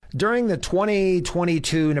During the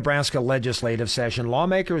 2022 Nebraska legislative session,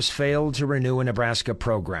 lawmakers failed to renew a Nebraska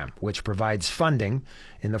program, which provides funding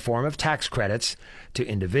in the form of tax credits to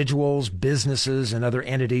individuals, businesses, and other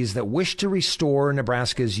entities that wish to restore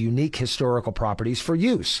Nebraska's unique historical properties for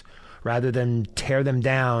use, rather than tear them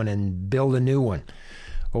down and build a new one.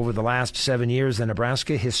 Over the last 7 years, the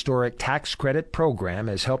Nebraska Historic Tax Credit Program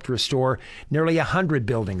has helped restore nearly 100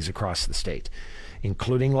 buildings across the state,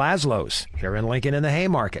 including Laszlo's here in Lincoln and the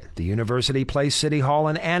Haymarket, the University Place City Hall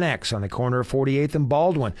and Annex on the corner of 48th and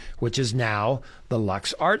Baldwin, which is now the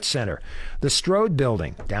Lux Art Center, the Strode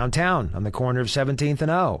Building downtown on the corner of 17th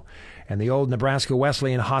and O, and the old Nebraska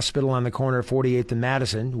Wesleyan Hospital on the corner of 48th and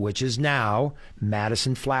Madison, which is now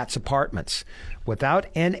Madison Flats Apartments.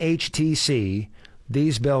 Without NHTC,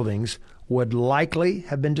 these buildings would likely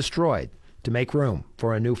have been destroyed to make room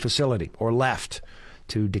for a new facility or left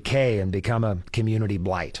to decay and become a community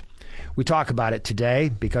blight. We talk about it today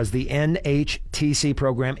because the NHTC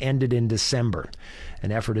program ended in December.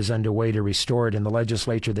 An effort is underway to restore it in the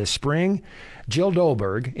legislature this spring. Jill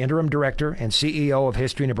Dolberg, Interim Director and CEO of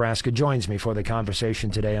History Nebraska, joins me for the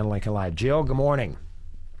conversation today on Lincoln Live. Jill, good morning.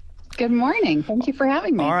 Good morning. Thank you for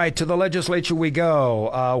having me. All right, to the legislature we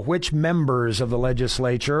go. Which members of the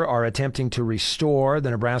legislature are attempting to restore the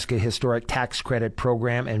Nebraska Historic Tax Credit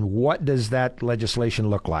Program, and what does that legislation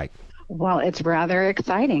look like? Well, it's rather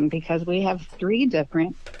exciting because we have three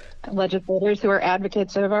different legislators who are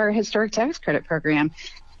advocates of our Historic Tax Credit Program,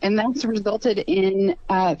 and that's resulted in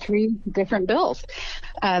three different bills.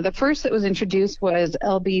 The first that was introduced was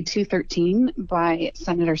LB 213 by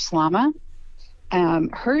Senator Slama.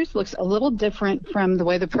 Hers looks a little different from the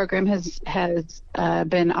way the program has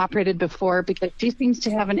been operated before, because she seems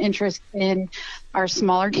to have an interest in our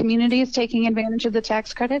smaller communities taking advantage of the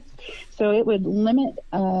tax credits. So it would limit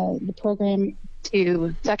the program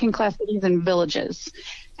to second-class cities and villages,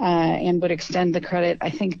 and would extend the credit, I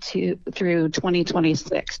think, through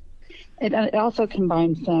 2026. It also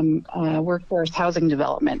combines some workforce housing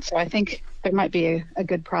development. So I think there might be a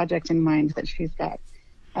good project in mind that she's got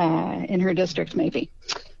in her district, maybe.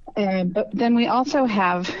 But then we also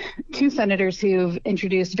have two senators who've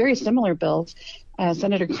introduced very similar bills,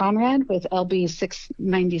 Senator Conrad with LB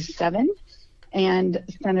 697 and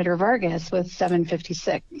Senator Vargas with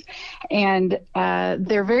 756. And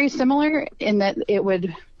they're very similar in that it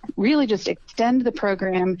would really just extend the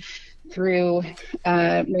program through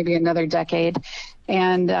maybe another decade,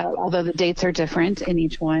 and although the dates are different in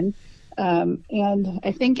each one. And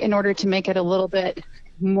I think in order to make it a little bit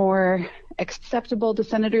more acceptable to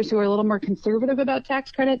senators who are a little more conservative about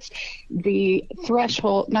tax credits, the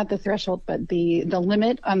threshold, not the threshold, but the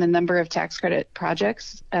limit on the number of tax credit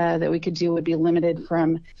projects that we could do would be limited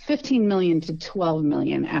from 15 million to 12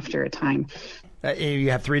 million after a time.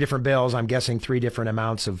 You have three different bills. I'm guessing three different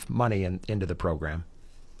amounts of money into the program.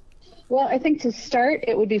 Well, I think to start,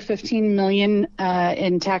 it would be 15 million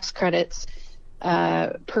in tax credits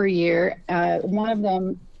per year.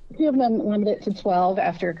 Two of them limit it to 12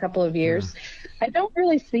 after a couple of years. I don't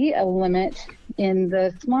really see a limit in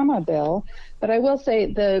the SMAMA bill, but I will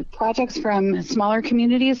say the projects from smaller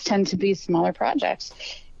communities tend to be smaller projects.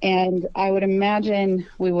 And I would imagine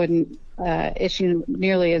we wouldn't issue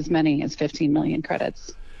nearly as many as 15 million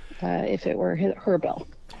credits if it were her bill.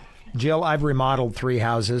 Jill, I've remodeled 3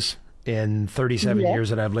 houses in 37 years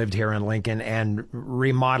that I've lived here in Lincoln, and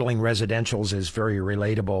remodeling residentials is very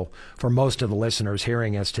relatable for most of the listeners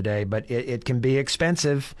hearing us today, but it can be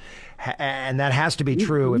expensive, and that has to be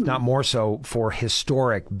true, if not more so, for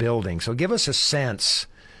historic buildings. So give us a sense,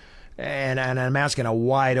 and I'm asking a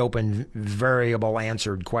wide open, variable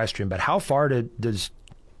answered question, but how far does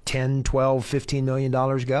 10, 12, $15 million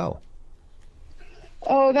go?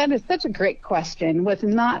 Oh, that is such a great question with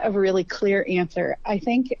not a really clear answer. I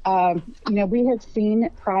think, we have seen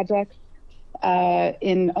projects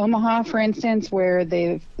in Omaha, for instance, where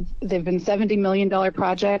they've been $70 million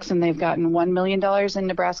projects and they've gotten $1 million in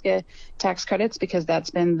Nebraska tax credits because that's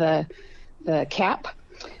been the cap.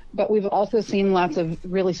 But we've also seen lots of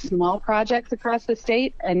really small projects across the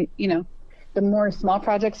state. And, the more small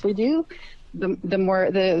projects we do,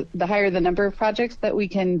 the higher the number of projects that we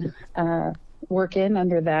can work in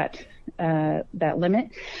under that limit.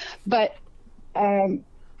 But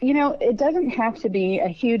it doesn't have to be a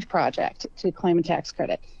huge project to claim a tax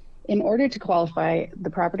credit. In order to qualify,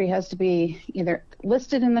 the property has to be either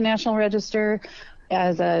listed in the National Register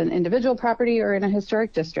as an individual property or in a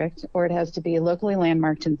historic district, or it has to be locally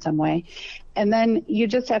landmarked in some way. And then you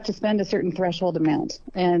just have to spend a certain threshold amount.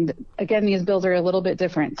 And again, these bills are a little bit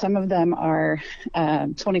different. Some of them are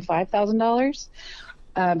 $25,000.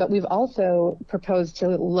 But we've also proposed to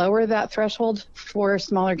lower that threshold for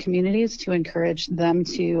smaller communities to encourage them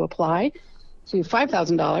to apply to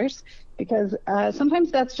 $5,000, because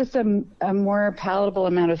sometimes that's just a more palatable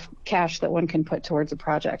amount of cash that one can put towards a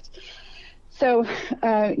project. So,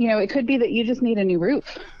 it could be that you just need a new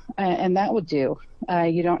roof, and that would do.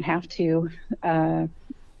 You don't have to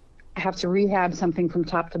rehab something from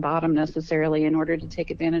top to bottom necessarily in order to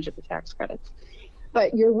take advantage of the tax credits.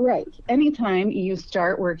 But you're right. Anytime you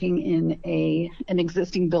start working in an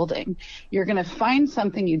existing building, you're going to find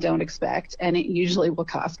something you don't expect, and it usually will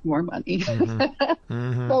cost more money.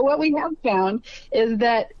 Mm-hmm. So what we have found is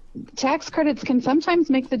that tax credits can sometimes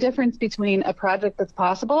make the difference between a project that's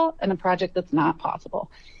possible and a project that's not possible.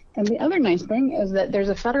 And the other nice thing is that there's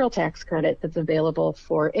a federal tax credit that's available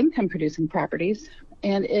for income-producing properties,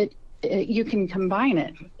 and you can combine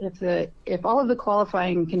it. If all of the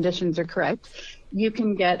qualifying conditions are correct, you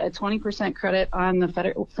can get a 20% credit from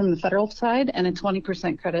the federal side and a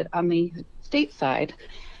 20% credit on the state side,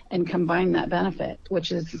 and combine that benefit,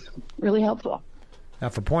 which is really helpful. Now,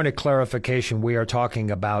 for point of clarification, we are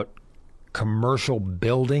talking about commercial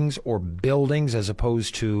buildings or buildings as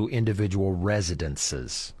opposed to individual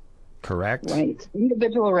residences, correct? Right.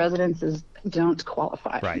 Individual residences don't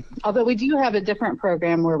qualify. Right. Although we do have a different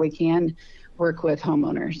program where we can work with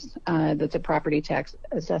homeowners. That's a property tax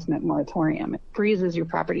assessment moratorium. It freezes your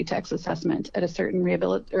property tax assessment at a certain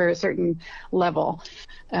a certain level,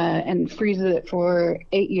 and freezes it for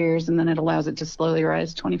 8 years, and then it allows it to slowly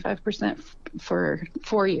rise 25% for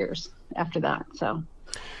 4 years after that. So.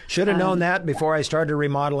 Should have known that before I started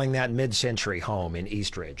remodeling that mid-century home in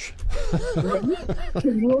Eastridge. You're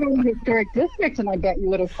in a historic district, and I bet you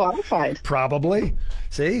would have qualified. Probably.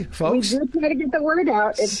 See, folks? We do try to get the word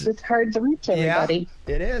out. It's just hard to reach everybody.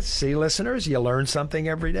 Yeah, it is. See, listeners, you learn something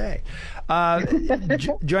every day.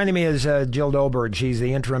 Joining me is Jill Dolberg. She's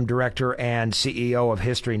the interim director and CEO of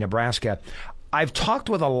History Nebraska. I've talked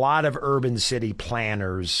with a lot of urban city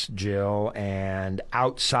planners, Jill, and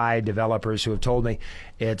outside developers who have told me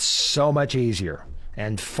it's so much easier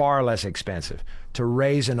and far less expensive to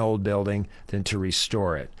raise an old building than to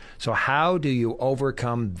restore it. So how do you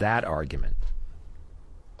overcome that argument?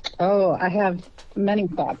 Oh, I have many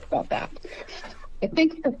thoughts about that. I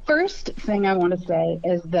think the first thing I want to say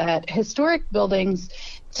is that historic buildings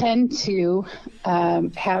tend to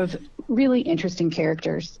have really interesting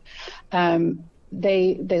characters.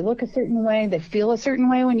 They look a certain way, they feel a certain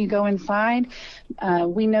way when you go inside.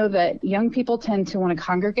 We know that young people tend to want to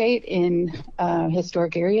congregate in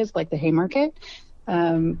historic areas like the Haymarket,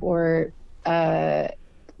 or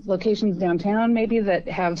locations downtown maybe that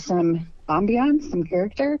have some ambiance, some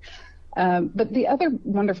character. But the other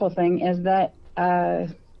wonderful thing is that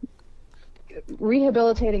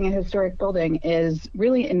rehabilitating a historic building is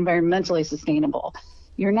really environmentally sustainable.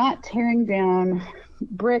 You're not tearing down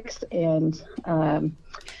bricks and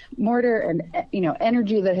mortar and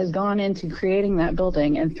energy that has gone into creating that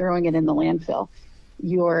building and throwing it in the landfill.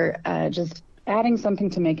 You're just adding something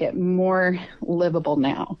to make it more livable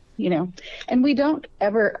now, And we don't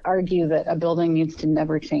ever argue that a building needs to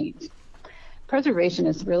never change. Preservation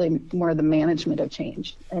is really more the management of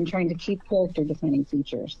change and trying to keep character-defining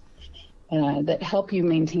features that help you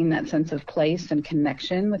maintain that sense of place and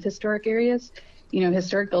connection with historic areas.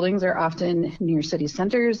 Historic buildings are often near city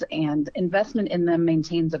centers, and investment in them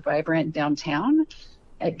maintains a vibrant downtown.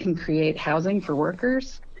 It can create housing for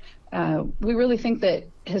workers. We really think that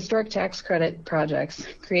historic tax credit projects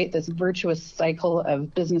create this virtuous cycle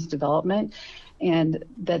of business development, and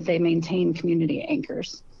that they maintain community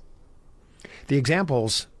anchors. The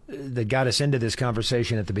examples that got us into this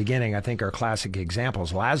conversation at the beginning, I think, are classic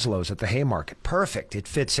examples. Laszlo's at the Haymarket. Perfect. It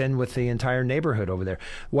fits in with the entire neighborhood over there.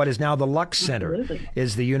 What is now the Lux Center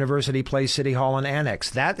is the University Place City Hall and Annex.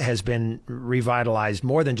 That has been revitalized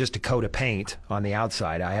more than just a coat of paint on the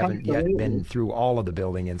outside. I haven't yet been through all of the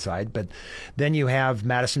building inside. But then you have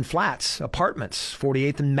Madison Flats Apartments,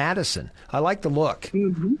 48th and Madison. I like the look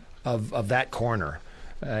of that corner.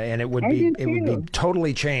 And it would be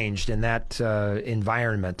totally changed in that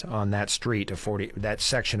environment on that street of that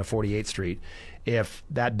section of 48th Street if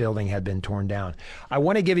that building had been torn down. I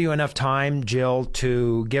want to give you enough time, Jill,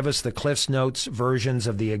 to give us the Cliff's Notes versions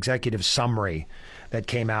of the executive summary that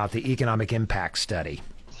came out, the economic impact study.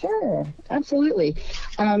 Sure, absolutely.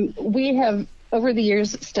 We have over the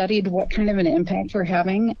years studied what kind of an impact we're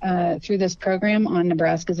having through this program on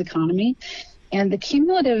Nebraska's economy. And the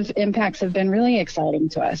cumulative impacts have been really exciting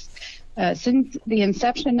to us. Since the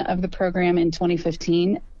inception of the program in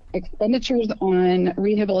 2015, expenditures on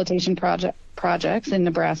rehabilitation projects in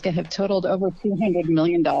Nebraska have totaled over $200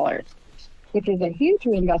 million, which is a huge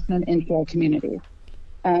reinvestment into our community.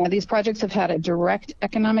 These projects have had a direct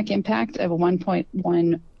economic impact of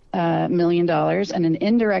 $1.1 million and an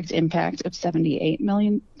indirect impact of $78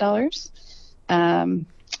 million.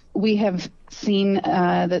 We have seen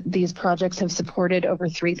that these projects have supported over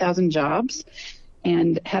 3,000 jobs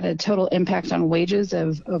and had a total impact on wages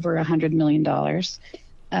of over $100 million.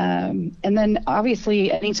 And then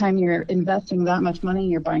obviously, anytime you're investing that much money,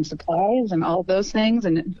 you're buying supplies and all of those things,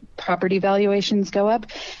 and property valuations go up.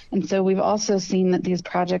 And so we've also seen that these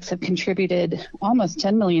projects have contributed almost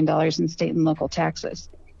 $10 million in state and local taxes.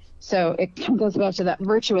 So it kind of goes back to that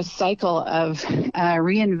virtuous cycle of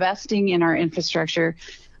reinvesting in our infrastructure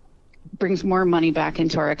brings more money back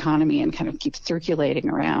into our economy and kind of keeps circulating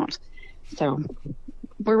around. So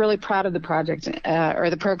we're really proud of the project or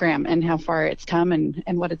the program and how far it's come and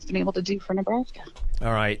what it's been able to do for Nebraska.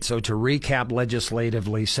 All right. So to recap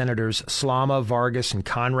legislatively, Senators Slama, Vargas, and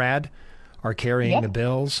Conrad are carrying the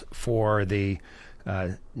bills for the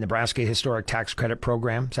Nebraska Historic Tax Credit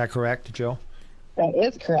Program. Is that correct, Jill? That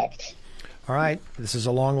is correct. All right. This is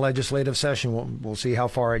a long legislative session. We'll see how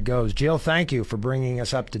far it goes. Jill, thank you for bringing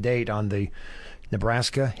us up to date on the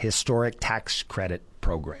Nebraska Historic Tax Credit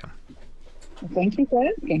Program. Thank you for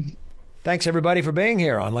asking. Thanks, everybody, for being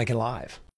here on Lincoln Live.